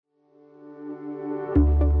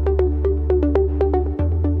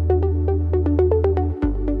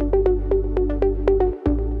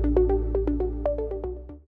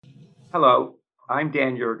I'm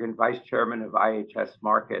Dan Yergin, Vice Chairman of IHS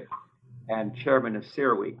Markit and Chairman of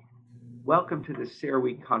CERAWeek. Welcome to the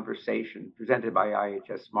CERAWeek conversation presented by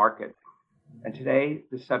IHS Markit. And today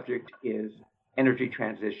the subject is energy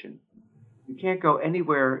transition. You can't go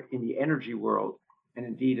anywhere in the energy world, and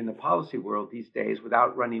indeed in the policy world these days,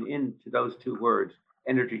 without running into those two words,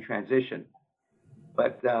 energy transition.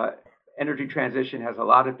 But energy transition has a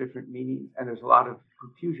lot of different meanings, and there's a lot of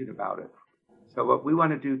confusion about it. So what we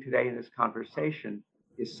want to do today in this conversation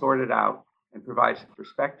is sort it out and provide some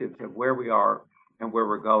perspectives of where we are and where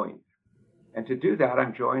we're going. And to do that,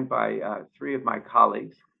 I'm joined by three of my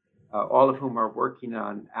colleagues, all of whom are working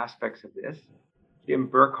on aspects of this. Jim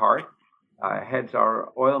Burkhart heads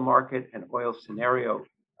our oil market and oil scenario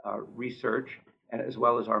research, and as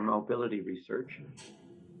well as our mobility research.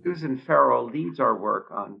 Susan Farrell leads our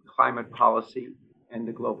work on climate policy and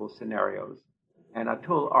the global scenarios. And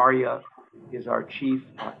Atul Arya is our chief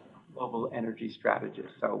global energy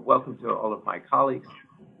strategist. So welcome to all of my colleagues.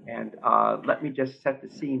 And let me just set the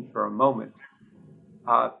scene for a moment.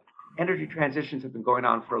 Energy transitions have been going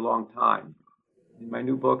on for a long time. In my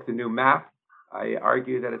new book, The New Map, I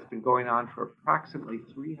argue that it's been going on for approximately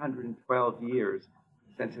 312 years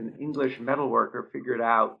since an English metalworker figured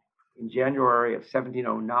out in January of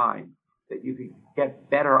 1709 that you could get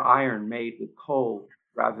better iron made with coal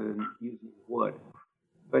rather than using wood.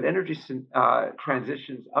 But energy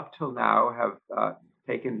transitions up till now have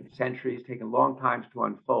taken centuries, taken long times to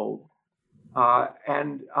unfold.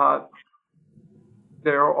 And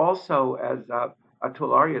there are also, as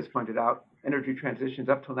Atul Arya has pointed out, energy transitions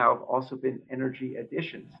up till now have also been energy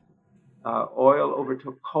additions. Oil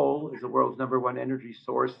overtook coal as the world's #1 energy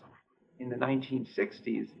source in the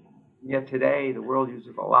 1960s. And yet today, the world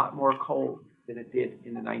uses a lot more coal than it did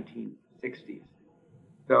in the 1960s.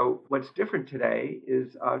 So what's different today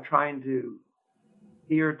is trying to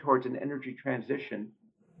steer towards an energy transition,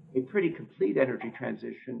 a pretty complete energy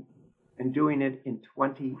transition, and doing it in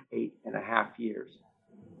 28 and a half years.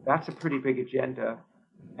 That's a pretty big agenda,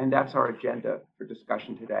 and that's our agenda for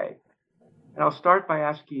discussion today. And I'll start by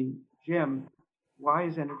asking Jim, why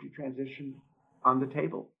is energy transition on the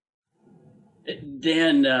table?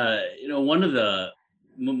 Dan, one of the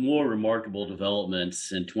more remarkable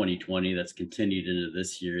developments in 2020 that's continued into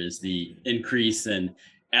this year is the increase in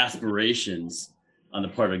aspirations on the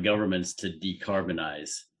part of governments to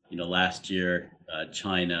decarbonize. Last year,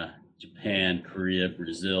 China, Japan, Korea,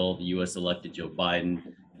 Brazil, the U.S. elected Joe Biden,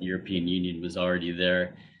 the European Union was already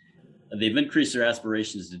there. They've increased their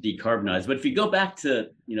aspirations to decarbonize. But if you go back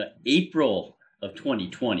to, April of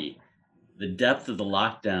 2020, the depth of the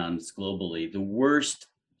lockdowns globally, the worst,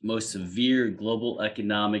 most severe global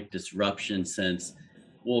economic disruption since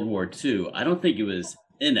World War II. I don't think it was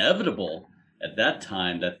inevitable at that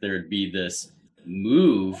time that there'd be this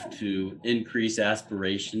move to increase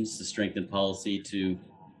aspirations, to strengthen policy, to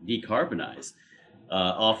decarbonize.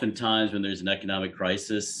 Oftentimes when there's an economic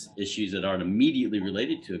crisis, issues that aren't immediately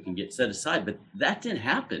related to it can get set aside, but that didn't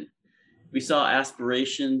happen. We saw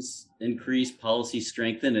aspirations increase, policy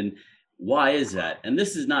strengthen, and why is that? And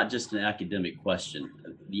this is not just an academic question.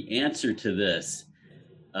 The answer to this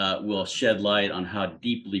will shed light on how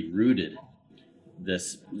deeply rooted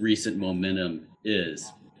this recent momentum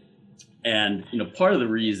is. And part of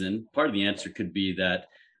the answer could be that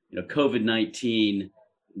COVID-19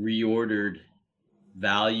 reordered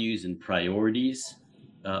values and priorities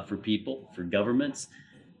for people, for governments.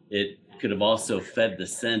 It could have also fed the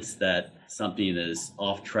sense that something is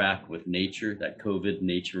off track with nature, that COVID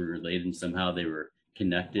nature related, and somehow they were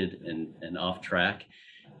connected and off track.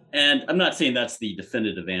 And I'm not saying that's the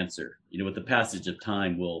definitive answer. With the passage of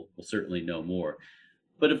time, we'll certainly know more.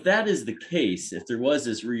 But if that is the case, if there was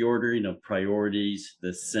this reordering of priorities,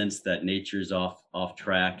 the sense that nature's off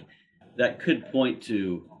track, that could point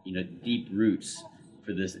to deep roots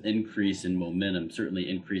for this increase in momentum, certainly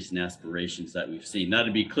increase in aspirations that we've seen. Now,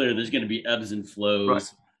 to be clear, there's going to be ebbs and flows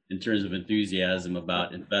Right. in terms of enthusiasm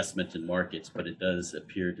about investment in markets, but it does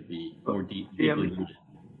appear to be more deeply rooted.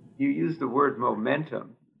 You use the word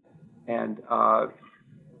momentum, and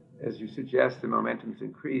as you suggest, the momentum's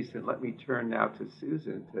increased. And let me turn now to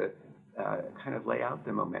Susan to kind of lay out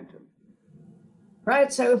the momentum.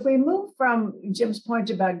 Right. So if we move from Jim's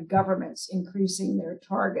point about governments increasing their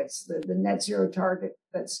targets, the net zero target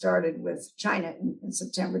that started with China in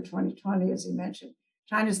September 2020, as he mentioned,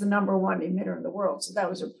 China's the #1 emitter in the world. So that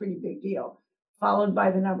was a pretty big deal, followed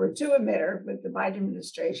by the #2 emitter with the Biden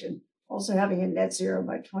administration also having a net zero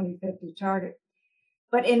by 2050 target.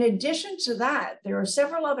 But in addition to that, there are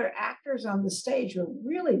several other actors on the stage who have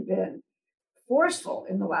really been forceful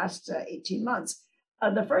in the last 18 months.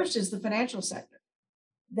 The first is the financial sector.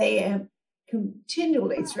 They have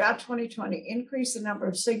continually throughout 2020 increased the number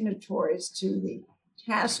of signatories to the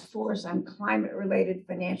Task Force on Climate-Related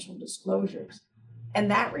Financial Disclosures.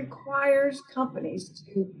 And that requires companies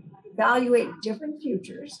to evaluate different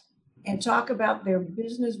futures and talk about their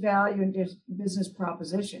business value and business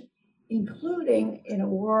proposition, including in a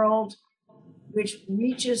world which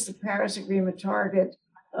reaches the Paris Agreement target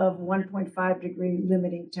of 1.5 degree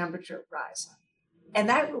limiting temperature rise. And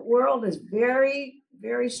that world is very,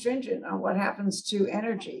 very stringent on what happens to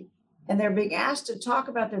energy. And they're being asked to talk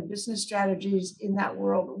about their business strategies in that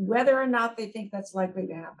world, whether or not they think that's likely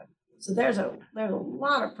to happen. So there's a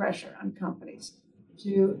lot of pressure on companies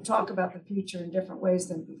to talk about the future in different ways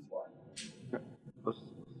than before. Well,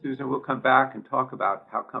 Susan, we'll come back and talk about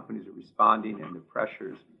how companies are responding and the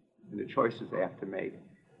pressures and the choices they have to make.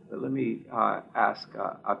 But let me ask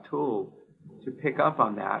Atul to pick up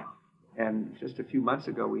on that. And just a few months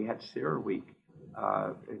ago, we had CERAWeek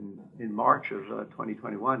in March of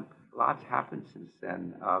 2021. Lots happened since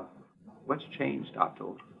then. What's changed,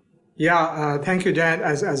 Atul? Yeah, thank you, Dan.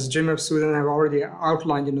 As Jim and Susan have already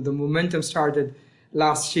outlined, the momentum started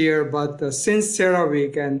last year, but since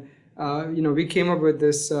CERAWeek, and we came up with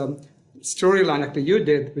this storyline, like you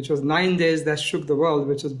did, which was 9 days that shook the world,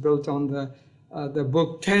 which was built on the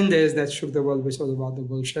book 10 Days That Shook the World, which was about the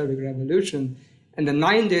Bolshevik Revolution. And the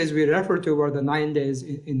 9 days we refer to were the 9 days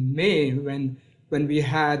in May when we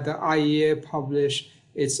had the IEA publish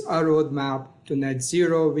its roadmap to net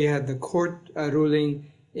zero. We had the court ruling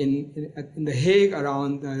in The Hague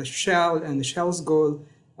around Shell and Shell's goal,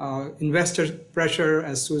 investor pressure,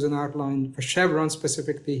 as Susan outlined, for Chevron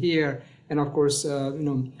specifically here, and of course,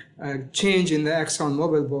 change in the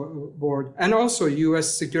ExxonMobil board, and also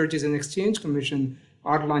U.S. Securities and Exchange Commission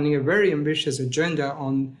outlining a very ambitious agenda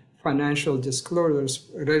on financial disclosures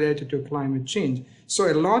related to climate change. So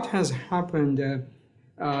a lot has happened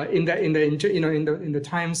in the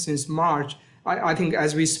time since March. I think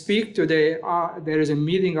as we speak today, there is a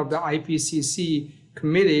meeting of the IPCC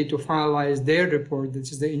committee to finalize their report.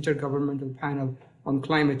 This is the Intergovernmental Panel on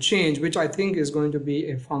Climate Change, which I think is going to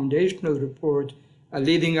be a foundational report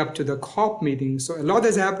leading up to the COP meeting. So a lot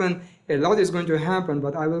has happened, a lot is going to happen,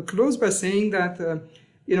 but I will close by saying that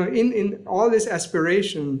in all this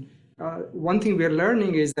aspiration, one thing we're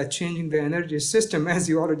learning is that changing the energy system, as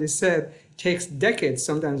you already said, takes decades,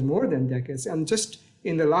 sometimes more than decades. And just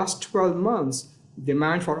in the last 12 months,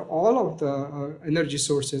 demand for all of the energy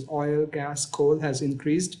sources, oil, gas, coal, has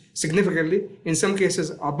increased significantly, in some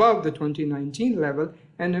cases above the 2019 level,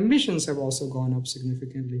 and emissions have also gone up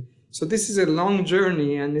significantly. So this is a long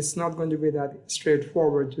journey, and it's not going to be that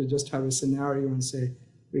straightforward to just have a scenario and say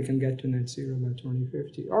we can get to net zero by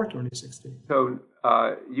 2050 or 2060. So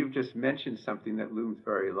you've just mentioned something that looms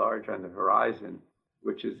very large on the horizon,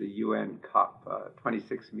 which is the UN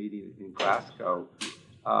COP26 meeting in Glasgow.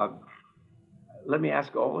 Let me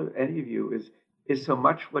ask any of you, is so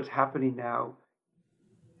much what's happening now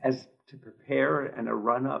as to prepare and a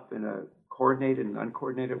run-up in a coordinated and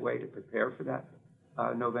uncoordinated way to prepare for that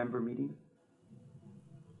November meeting?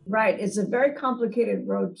 Right. It's a very complicated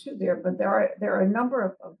road too there, but there are a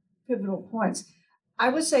number of pivotal points. I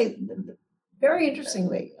would say, very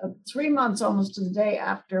interestingly, 3 months almost to the day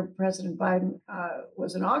after President Biden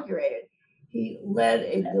was inaugurated, he led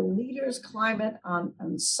the Leaders Climate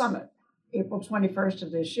on Summit, April 21st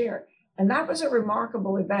of this year. And that was a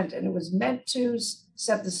remarkable event, and it was meant to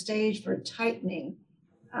set the stage for tightening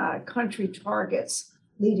country targets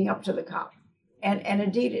leading up to the COP. And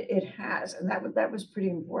indeed it has, and that was pretty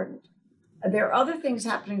important. There are other things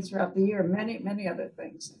happening throughout the year, many other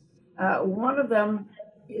things. One of them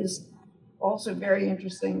is also very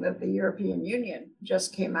interesting, that the European Union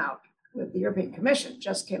just came out with, the European Commission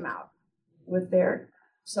just came out with their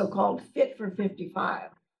so-called Fit for 55,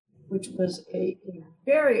 which was a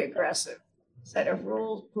very aggressive set of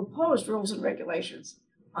rules, proposed rules and regulations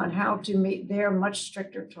on how to meet their much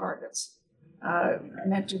stricter targets,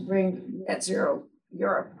 meant to bring net zero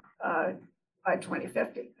Europe by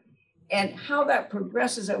 2050. And how that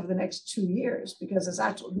progresses over the next 2 years, because it's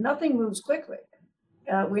actually, nothing moves quickly.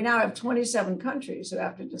 We now have 27 countries who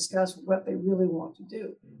have to discuss what they really want to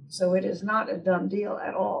do. So it is not a done deal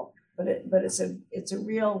at all, but it's a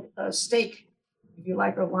real stake, if you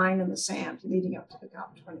like, or line in the sand leading up to the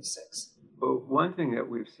COP26. Well, one thing that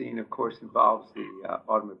we've seen, of course, involves the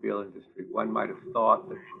automobile industry. One might have thought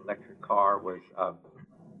that the electric car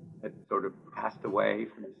had sort of passed away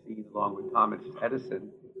from the scene along with Thomas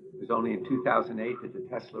Edison. It was only in 2008 that the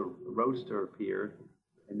Tesla Roadster appeared.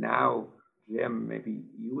 And now, Jim, maybe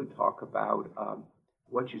you would talk about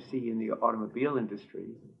what you see in the automobile industry,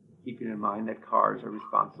 keeping in mind that cars are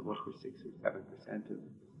responsible for 6 or 7%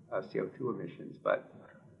 CO2 emissions, but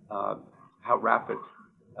how rapid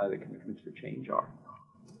the commitments for change are.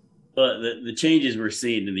 But the changes we're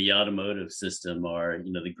seeing in the automotive system are,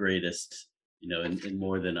 the greatest, in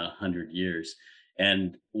more than 100 years.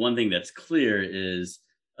 And one thing that's clear is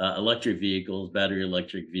electric vehicles, battery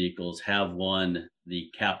electric vehicles have won the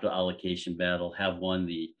capital allocation battle, have won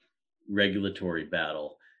the regulatory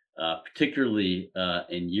battle, particularly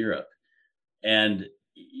in Europe. And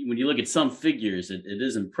when you look at some figures, it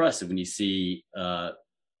is impressive when you see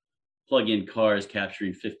plug-in cars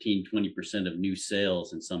capturing 15-20% of new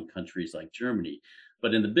sales in some countries like Germany.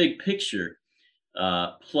 But in the big picture,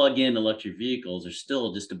 plug-in electric vehicles are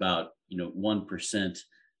still just about 1%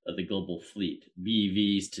 of the global fleet.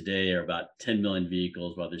 BEVs today are about 10 million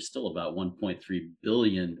vehicles, while there's still about 1.3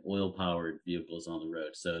 billion oil-powered vehicles on the road.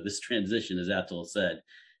 So this transition, as Atul said,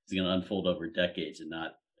 is going to unfold over decades and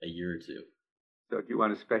not a year or two. So do you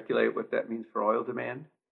want to speculate what that means for oil demand?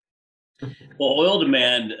 Well, oil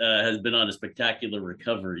demand has been on a spectacular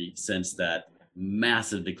recovery since that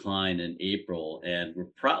massive decline in April, and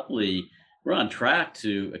we're on track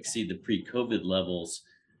to exceed the pre-COVID levels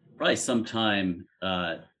probably sometime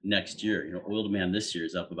next year. Oil demand this year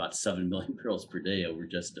is up about 7 million barrels per day over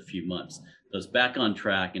just a few months. So it's back on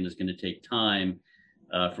track, and it's going to take time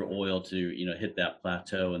for oil to hit that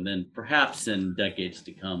plateau, and then perhaps in decades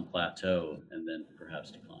to come plateau, and then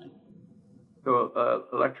perhaps decline. So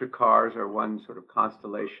electric cars are one sort of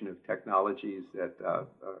constellation of technologies that are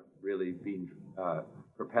really being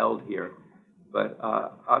propelled here. But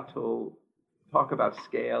Atul, talk about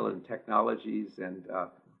scale and technologies, and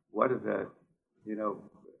what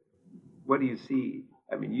do you see?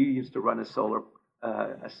 I mean, you used to run a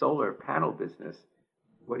solar panel business.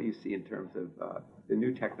 What do you see in terms of the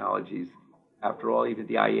new technologies? After all, even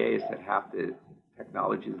the IEA said half the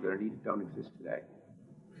technologies that are needed don't exist today.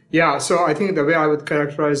 Yeah, so I think the way I would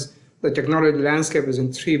characterize the technology landscape is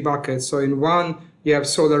in three buckets. So in one, you have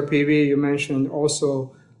solar PV, you mentioned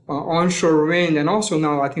also onshore wind, and also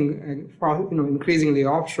now I think increasingly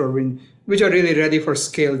offshore wind, which are really ready for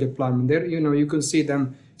scale deployment. There, you can see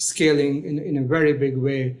them scaling in a very big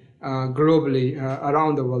way globally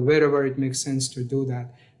around the world, wherever it makes sense to do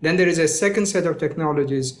that. Then there is a second set of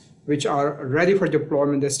technologies which are ready for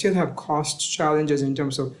deployment. They still have cost challenges in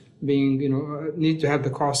terms of being, need to have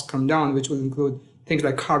the costs come down, which will include things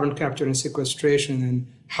like carbon capture and sequestration and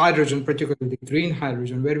hydrogen, particularly green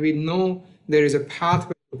hydrogen, where we know there is a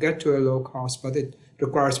pathway to get to a low cost, but it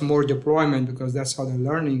requires more deployment because that's how the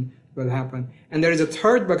learning will happen. And there is a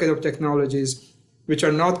third bucket of technologies which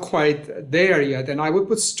are not quite there yet. And I would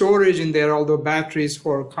put storage in there, although batteries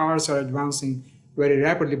for cars are advancing very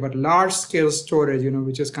rapidly, but large scale storage,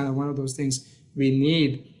 which is kind of one of those things we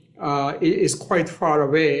need, is quite far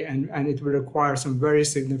away, and it will require some very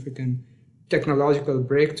significant technological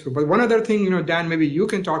breakthrough. But one other thing, Dan, maybe you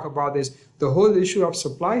can talk about is the whole issue of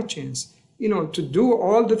supply chains. To do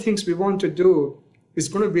all the things we want to do is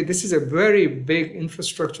going to be, this is a very big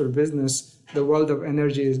infrastructure business the world of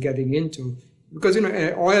energy is getting into. Because,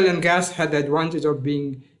 oil and gas had the advantage of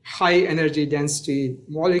being high energy density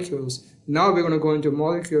molecules. Now we're going to go into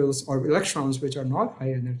molecules or electrons which are not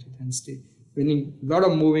high energy density. We need a lot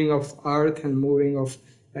of moving of earth and moving of,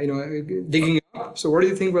 digging up. So what do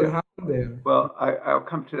you think will happen there? Well, I'll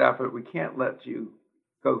come to that, but we can't let you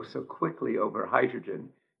go so quickly over hydrogen.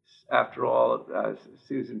 After all, as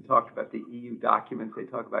Susan talked about the EU documents, they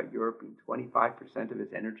talk about Europe being 25% of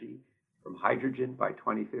its energy from hydrogen by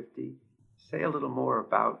 2050. Say a little more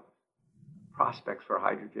about prospects for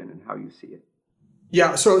hydrogen and how you see it.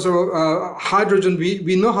 Yeah, so hydrogen,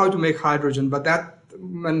 we know how to make hydrogen, but that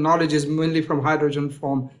knowledge is mainly from hydrogen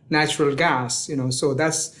from natural gas, so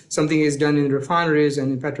that's something is done in refineries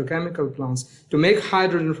and in petrochemical plants. To make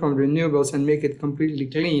hydrogen from renewables and make it completely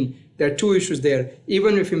clean, there are two issues there.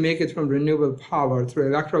 Even if you make it from renewable power through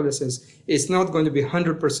electrolysis, it's not going to be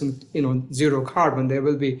 100% zero carbon. There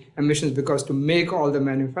will be emissions because to make all the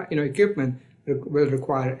equipment will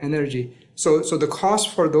require energy. So the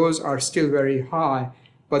costs for those are still very high,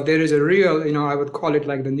 but there is a real, I would call it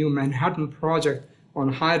like the new Manhattan Project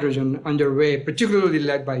on hydrogen underway, particularly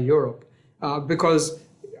led by Europe, because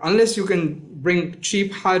unless you can bring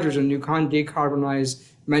cheap hydrogen, you can't decarbonize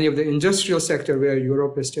many of the industrial sector where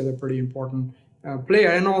Europe is still a pretty important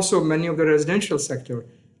player, and also many of the residential sector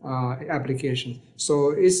applications.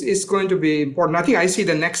 So it's going to be important. I think I see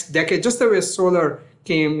the next decade, just the way solar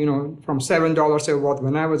came, from $7 a watt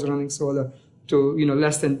when I was running solar to,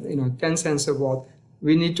 less than, 10 cents a watt.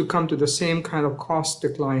 We need to come to the same kind of cost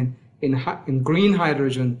decline in green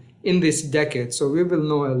hydrogen in this decade. So we will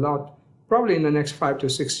know a lot, probably in the next 5 to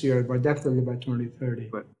 6 years, but definitely by 2030.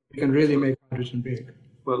 We can really make hydrogen big.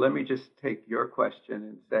 Well, let me just take your question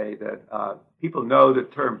and say that people know the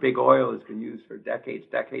term big oil has been used for decades,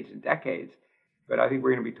 and decades. But I think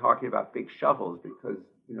we're going to be talking about big shovels because,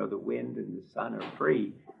 the wind and the sun are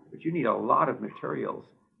free, but you need a lot of materials.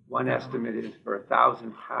 One estimate is for a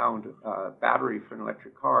 1,000-pound battery for an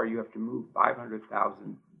electric car, you have to move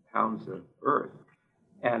 500,000 pounds of earth.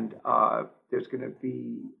 And there's going to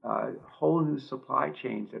be whole new supply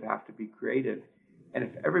chains that have to be created. And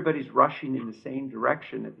if everybody's rushing in the same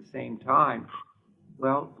direction at the same time,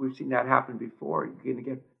 well, we've seen that happen before. You're going to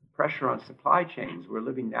get pressure on supply chains. We're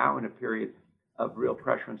living now in a period of real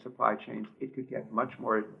pressure on supply chains. It could get much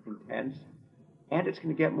more intense, and it's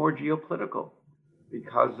going to get more geopolitical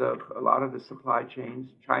because of a lot of the supply chains.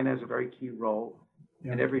 China has a very key role,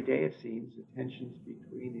 and every day it seems the tensions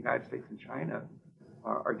between the United States and China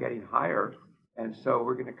are getting higher. And so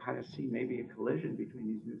we're going to kind of see maybe a collision between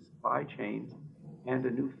these new supply chains and a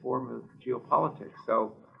new form of geopolitics.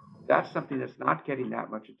 So that's something that's not getting that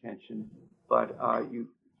much attention, but you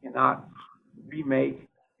cannot remake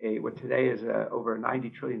what today is over a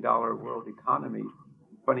 $90 trillion world economy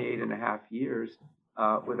in 28.5 years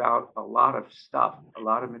without a lot of stuff, a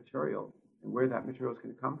lot of material. And where that material is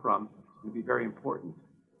going to come from is going to be very important.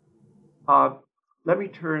 Let me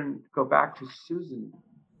go back to Susan.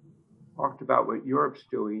 Talked about what Europe's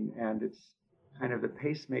doing, and it's kind of the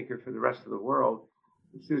pacemaker for the rest of the world.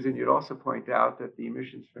 And Susan, you'd also point out that the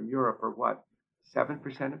emissions from Europe are what,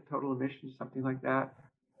 7% of total emissions, something like that?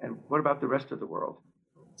 And what about the rest of the world?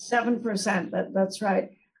 7%, that's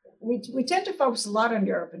right. We tend to focus a lot on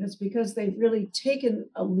Europe, and it's because they've really taken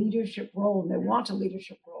a leadership role, and they want a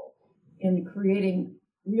leadership role in creating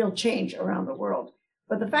real change around the world.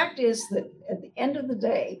 But the fact is that at the end of the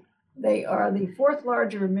day, they are the fourth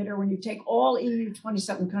largest emitter when you take all EU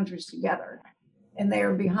 27 countries together, and they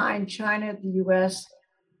are behind China, the US,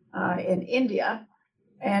 and India,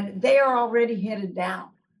 and they are already headed down.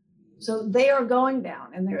 So they are going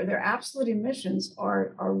down, and their absolute emissions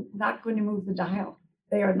are not going to move the dial.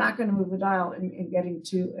 They are not going to move the dial in getting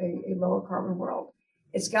to a lower carbon world.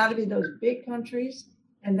 It's got to be those big countries,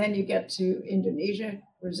 and then you get to Indonesia,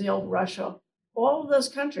 Brazil, Russia, all of those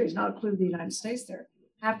countries, not include the United States there,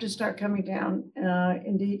 have to start coming down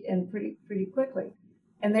indeed and pretty quickly.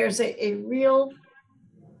 And there's a real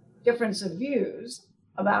difference of views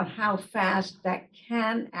about how fast that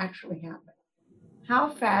can actually happen. How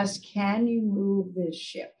fast can you move this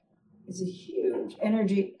ship? It's a huge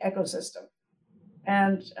energy ecosystem.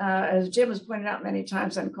 And as Jim has pointed out many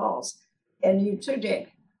times on calls, and you today,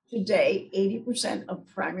 80% of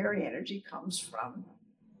primary energy comes from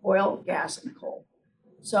oil, gas, and coal.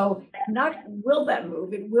 So not will that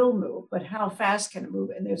move, it will move, but how fast can it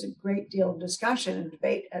move? And there's a great deal of discussion and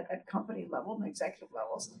debate at company level and executive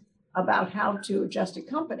levels about how to adjust a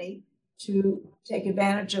company to take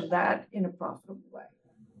advantage of that in a profitable way.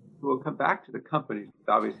 We'll come back to the companies.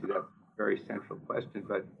 Obviously, that's a very central question,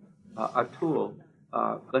 but Atul,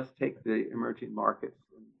 let's take the emerging markets,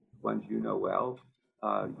 ones you know well.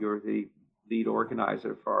 You're the lead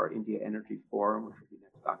organizer for our India Energy Forum, which will be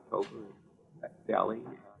next October at Delhi,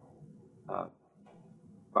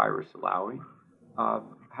 virus allowing.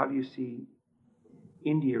 How do you see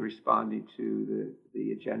India responding to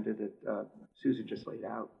the agenda that Susan just laid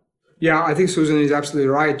out? Yeah, I think Susan is absolutely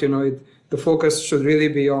right. The focus should really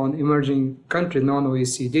be on emerging countries,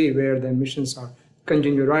 non-OECD, where the emissions are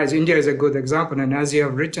continuing to rise. India is a good example, and as you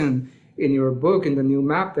have written in your book, in the new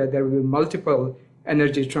map, that there will be multiple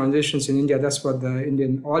energy transitions in India. That's what the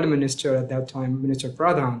Indian oil minister at that time, Minister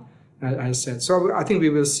Pradhan, has said. So I think we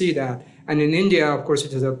will see that. And in India, of course,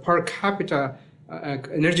 it is a per capita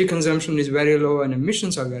energy consumption is very low and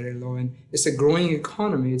emissions are very low, and it's a growing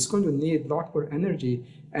economy. It's going to need a lot more energy.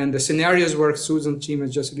 And the scenarios work Susan's team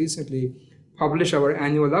has just recently published, our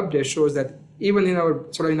annual update, shows that even in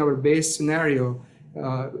our base scenario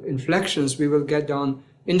inflections, we will get down.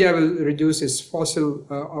 India will reduce its fossil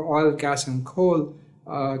oil, gas, and coal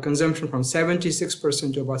consumption from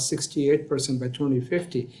 76% to about 68% by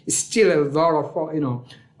 2050. It's still a lot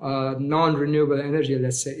of non-renewable energy,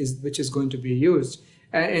 let's say, which is going to be used,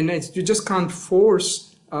 and you just can't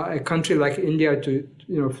force a country like India to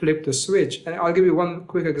flip the switch. And I'll give you one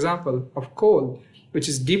quick example of coal, which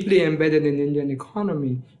is deeply embedded in the Indian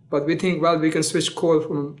economy. But we think, well, we can switch coal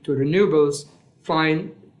to renewables,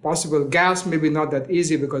 fine. Possible gas, maybe not that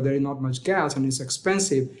easy because there is not much gas and it's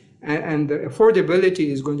expensive. And the affordability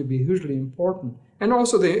is going to be hugely important. And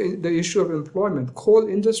also the issue of employment. Coal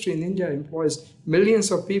industry in India employs millions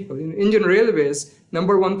of people. In Indian Railways,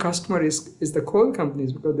 number one customer is the coal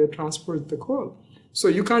companies because they transport the coal. So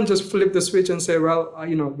you can't just flip the switch and say, well,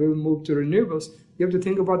 we'll move to renewables. You have to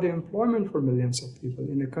think about the employment for millions of people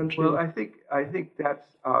in a country. Well, I think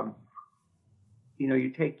that's you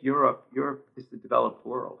take Europe. Europe is the developed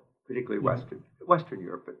world, particularly Western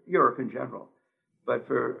Europe, but Europe in general. But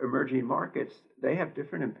for emerging markets, they have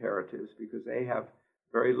different imperatives because they have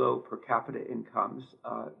very low per capita incomes.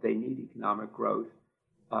 They need economic growth.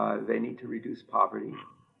 They need to reduce poverty.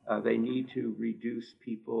 They need to reduce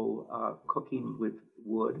people cooking with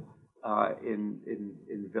wood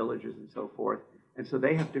in villages and so forth. And so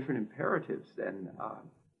they have different imperatives than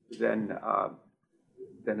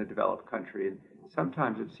a developed country. And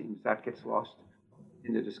sometimes it seems that gets lost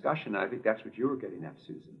in the discussion. I think that's what you were getting at,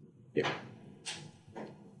 Susan. Yeah.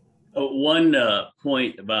 One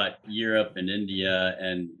point about Europe and India,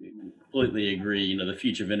 and completely agree, the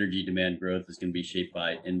future of energy demand growth is going to be shaped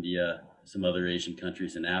by India, some other Asian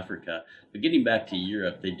countries, and Africa. But getting back to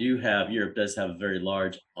Europe, Europe does have a very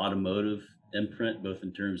large automotive imprint, both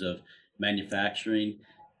in terms of manufacturing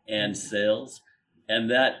and sales. And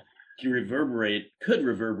that could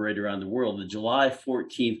reverberate around the world. The July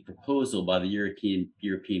 14th proposal by the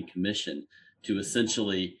European Commission to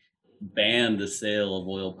essentially ban the sale of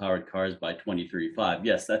oil-powered cars by 2035.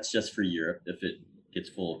 Yes, that's just for Europe if it gets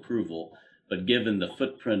full approval. But given the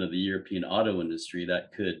footprint of the European auto industry,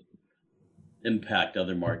 that could impact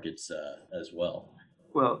other markets as well.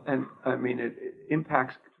 Well, and I mean,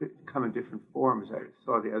 impacts come in different forms. I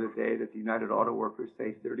saw the other day that the United Auto Workers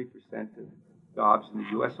say 30% of jobs in the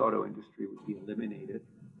U.S. auto industry would be eliminated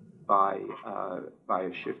by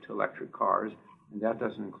a shift to electric cars. And that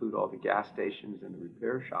doesn't include all the gas stations and the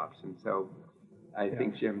repair shops. And so I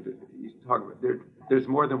think, Jim, you talk about there's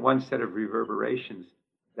more than one set of reverberations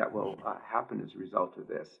that will happen as a result of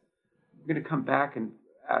this. I'm going to come back and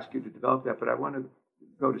ask you to develop that, but I want to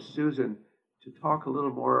go to Susan to talk a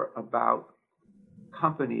little more about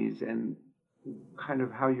companies and kind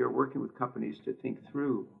of how you're working with companies to think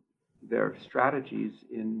through their strategies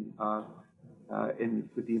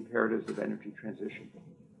with the imperatives of energy transition.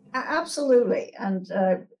 Absolutely. And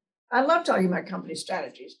I love talking about company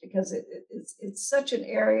strategies because it's such an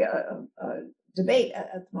area of debate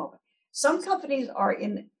at the moment. Some companies are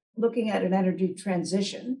looking at an energy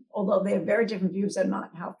transition, although they have very different views on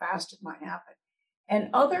how fast it might happen. And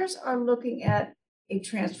others are looking at a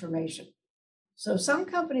transformation. So some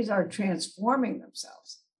companies are transforming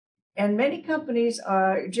themselves. And many companies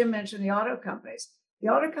Jim mentioned the auto companies. The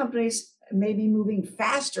auto companies may be moving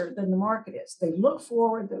faster than the market is. They're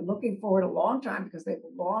looking forward a long time because they have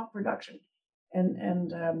a long production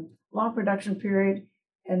and long production period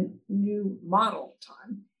and new model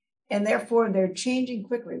time. And therefore, they're changing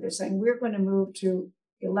quickly. They're saying, we're going to move to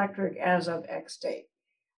electric as of X date.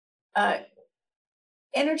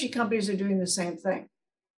 Energy companies are doing the same thing.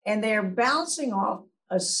 And they're bouncing off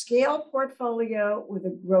a scale portfolio with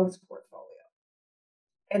a growth portfolio.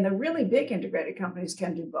 And the really big integrated companies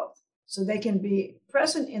can do both. So they can be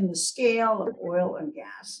present in the scale of oil and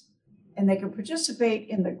gas, and they can participate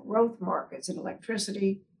in the growth markets in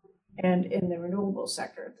electricity and in the renewable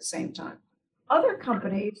sector at the same time. Other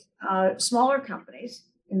companies, smaller companies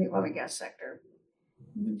in the oil and gas sector,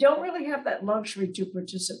 don't really have that luxury to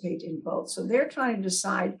participate in both. So they're trying to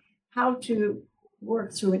decide how to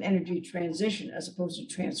work through an energy transition as opposed to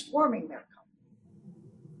transforming their company.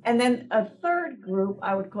 And then a third group,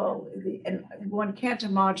 I would call and one can't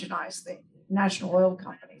homogenize the national oil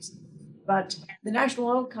companies, but the national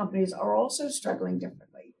oil companies are also struggling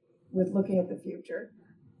differently with looking at the future.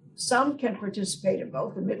 Some can participate in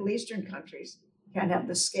both. The Middle Eastern countries can have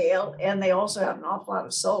the scale, and they also have an awful lot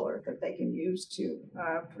of solar that they can use to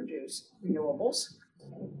produce renewables,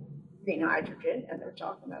 green hydrogen, and they're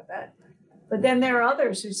talking about that. But then there are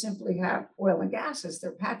others who simply have oil and gas as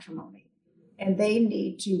their patrimony, and they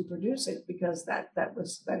need to produce it because that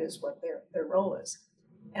is what their role is.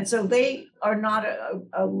 And so they are not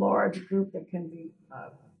a large group that can be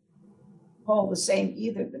called the same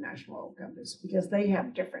either, the national oil companies, because they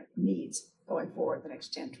have different needs going forward the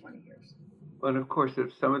next 10, 20 years. Well, and of course,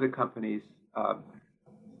 if some of the companies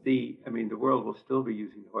the world will still be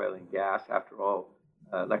using oil and gas. After all,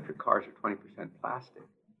 electric cars are 20% plastic.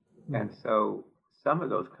 And so some of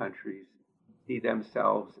those countries see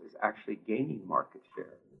themselves as actually gaining market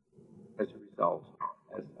share as a result,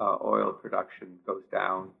 as oil production goes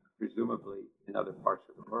down, presumably in other parts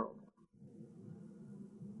of the world.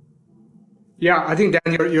 Yeah, I think,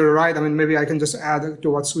 Dan, you're right. I mean, maybe I can just add to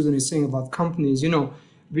what Susan is saying about companies.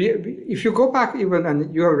 If you go back even,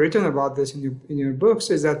 and you have written about this in your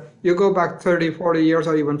books, is that you go back 30, 40 years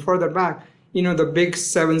or even further back, the big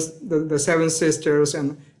the Seven Sisters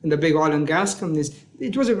and and the big oil and gas companies,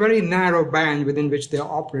 it was a very narrow band within which they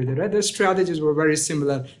operated, right? Their strategies were very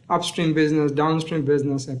similar, upstream business, downstream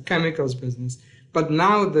business, and chemicals business. But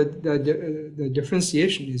now the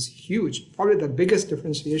differentiation is huge, probably the biggest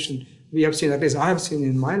differentiation we have seen, at least I have seen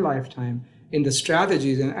in my lifetime, in the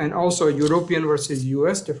strategies, and also European versus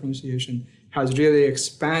US differentiation has really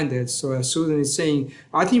expanded. So as Susan is saying,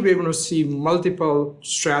 I think we're going to see multiple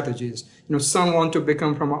strategies. Some want to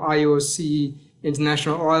become from an IOC,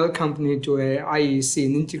 International Oil Company, to a IEC,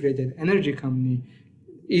 an integrated energy company.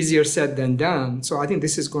 Easier said than done. So I think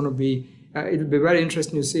this is going to be, it'll be very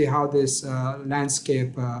interesting to see how this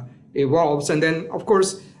landscape evolves. And then, of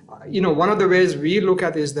course, one of the ways we look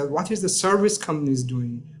at is that what is the service companies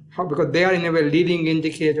doing? Because they are in a way leading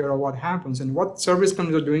indicator of what happens. And what service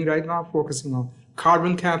companies are doing right now, focusing on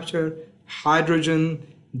carbon capture, hydrogen,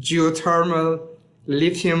 geothermal,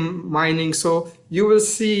 lithium mining. So you will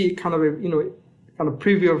see kind of a kind of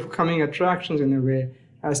preview of coming attractions in a way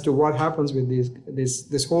as to what happens with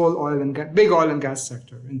this whole big oil and gas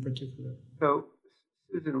sector in particular. So,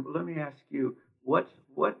 Susan, let me ask you, what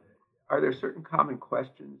are there certain common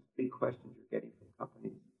questions, big questions you're getting from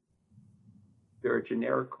companies? Is there a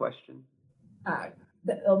generic question?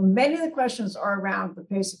 Many of the questions are around the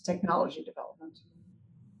pace of technology development.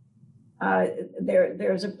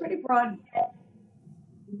 There's a pretty broad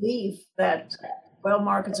belief that oil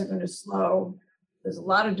markets are going to slow. There's a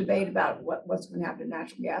lot of debate about what's going to happen to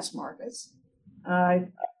natural gas markets.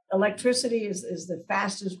 Electricity is the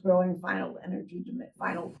fastest growing final energy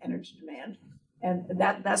demand, and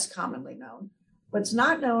that's commonly known. What's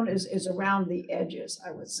not known is around the edges,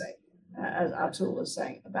 I would say, as Atul was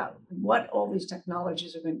saying, about what all these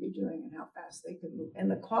technologies are going to be doing and how fast they can move,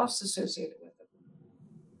 and the costs associated with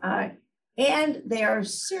them. And they are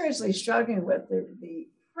seriously struggling with the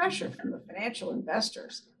pressure from the financial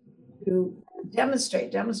investors to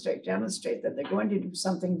demonstrate that they're going to do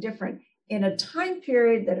something different in a time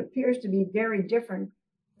period that appears to be very different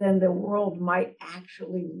than the world might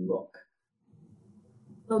actually look.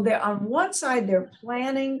 So they're, on one side, they're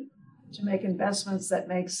planning to make investments that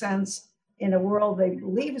make sense in a world they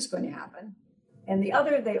believe is going to happen. And the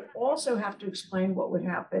other, they also have to explain what would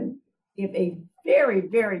happen if a very,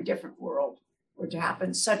 very different world were to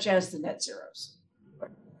happen, such as the net zeros.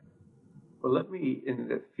 Well, let me, in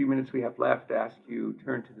the few minutes we have left, ask you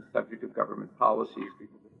turn to the subject of government policies,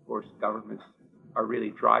 because, of course, governments are really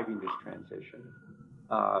driving this transition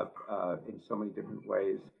in so many different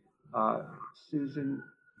ways. Susan,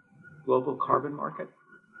 global carbon market?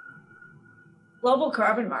 Global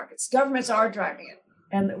carbon markets. Governments are driving it.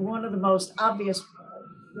 And one of the most obvious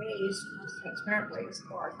ways, most transparent ways,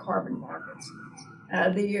 are carbon markets.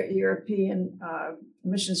 The European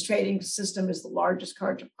emissions trading system is the largest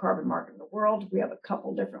carbon market in the world. We have a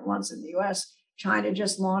couple different ones in the US. China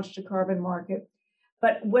just launched a carbon market.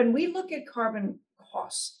 But when we look at carbon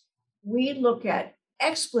costs, we look at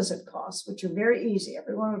explicit costs, which are very easy.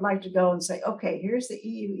 Everyone would like to go and say, okay, here's the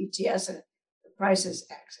EU ETS and the price is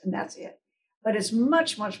X, and that's it. But it's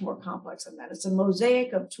much, much more complex than that. It's a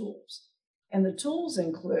mosaic of tools. And the tools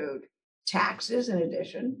include taxes in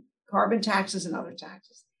addition, carbon taxes and other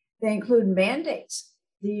taxes. They include mandates.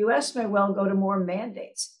 The US may well go to more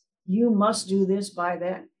mandates. You must do this by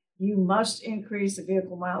then. You must increase the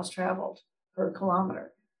vehicle miles traveled per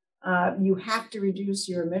kilometer. You have to reduce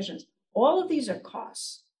your emissions. All of these are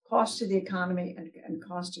costs to the economy and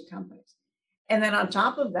costs to companies. And then on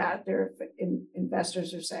top of that,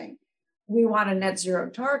 investors are saying, we want a net zero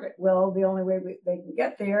target. Well, the only way they can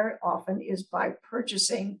get there often is by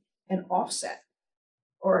purchasing an offset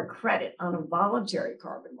or a credit on a voluntary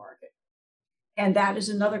carbon market. And that is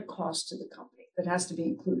another cost to the company that has to be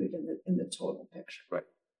included in the total picture. Right.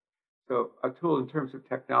 So, Atul, in terms of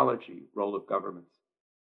technology, role of governments.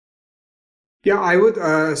 Yeah, I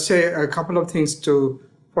would say a couple of things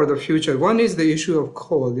for the future. One is the issue of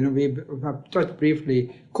coal. We have touched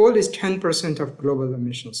briefly. Coal is 10% of global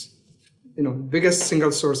emissions. Biggest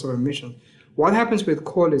single source of emission. What happens with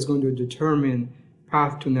coal is going to determine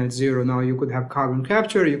path to net zero. Now, you could have carbon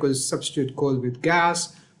capture, you could substitute coal with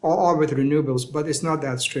gas or with renewables, but it's not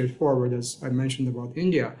that straightforward, as I mentioned about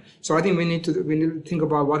India. So I think we need to think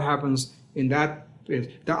about what happens in that phase.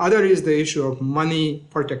 The other is the issue of money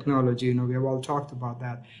for technology. We have all talked about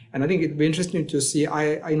that, and I think it'd be interesting to see.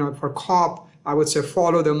 For COP, I would say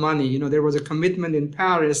follow the money. There was a commitment in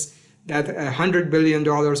Paris that $100 billion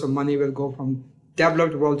of money will go from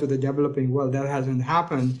developed world to the developing world. That hasn't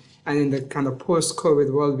happened. And in the kind of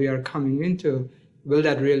post-COVID world we are coming into, will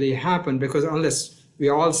that really happen? Because unless, we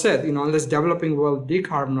all said, unless developing world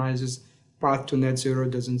decarbonizes, path to net zero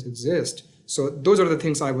doesn't exist. So those are the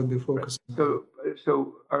things I would be focusing on. So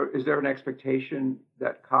is there an expectation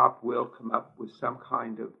that COP will come up with some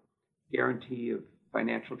kind of guarantee of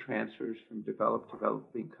financial transfers from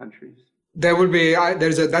developing countries? There will be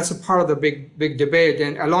that's a part of the big debate,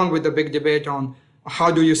 and along with the big debate on how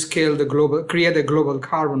do you scale create a global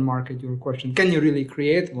carbon market. Your question: can you really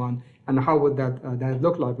create one, and how would that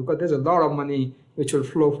look like? Because there's a lot of money which will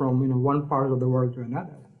flow from one part of the world to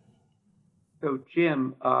another. So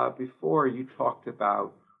Jim, before you talked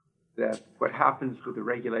about that what happens with the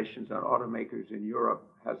regulations on automakers in Europe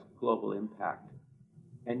has global impact,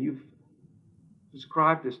 and you've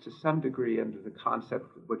described this to some degree under the concept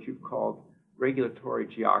of what you've called regulatory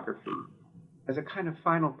geography. As a kind of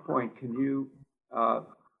final point, can you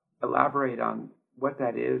elaborate on what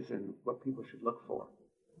that is and what people should look for?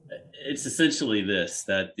 It's essentially this,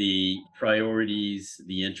 that the priorities,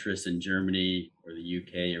 the interests in Germany or the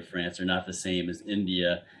UK or France are not the same as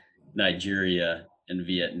India, Nigeria, and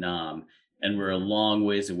Vietnam. And we're a long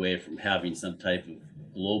ways away from having some type of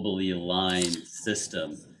globally aligned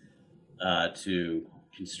system to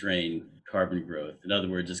constrain carbon growth. In other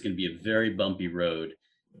words, it's going to be a very bumpy road,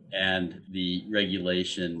 and the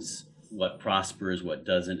regulations, what prospers, what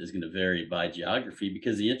doesn't, is going to vary by geography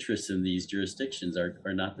because the interests in these jurisdictions are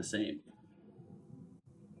not the same.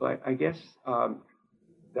 But I guess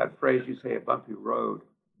that phrase you say, a bumpy road,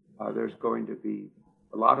 there's going to be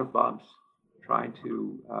a lot of bumps trying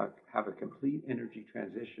to have a complete energy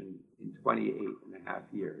transition in 28 and a half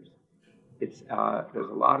years. There's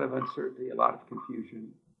a lot of uncertainty, a lot of confusion.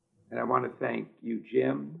 And I want to thank you,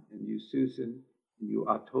 Jim, and you, Susan, and you,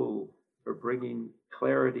 Atul, for bringing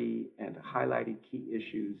clarity and highlighting key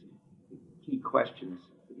issues, key questions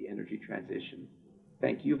for the energy transition.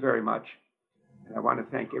 Thank you very much. And I want to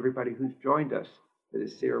thank everybody who's joined us for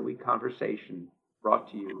this CERAWeek conversation brought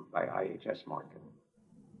to you by IHS Markit.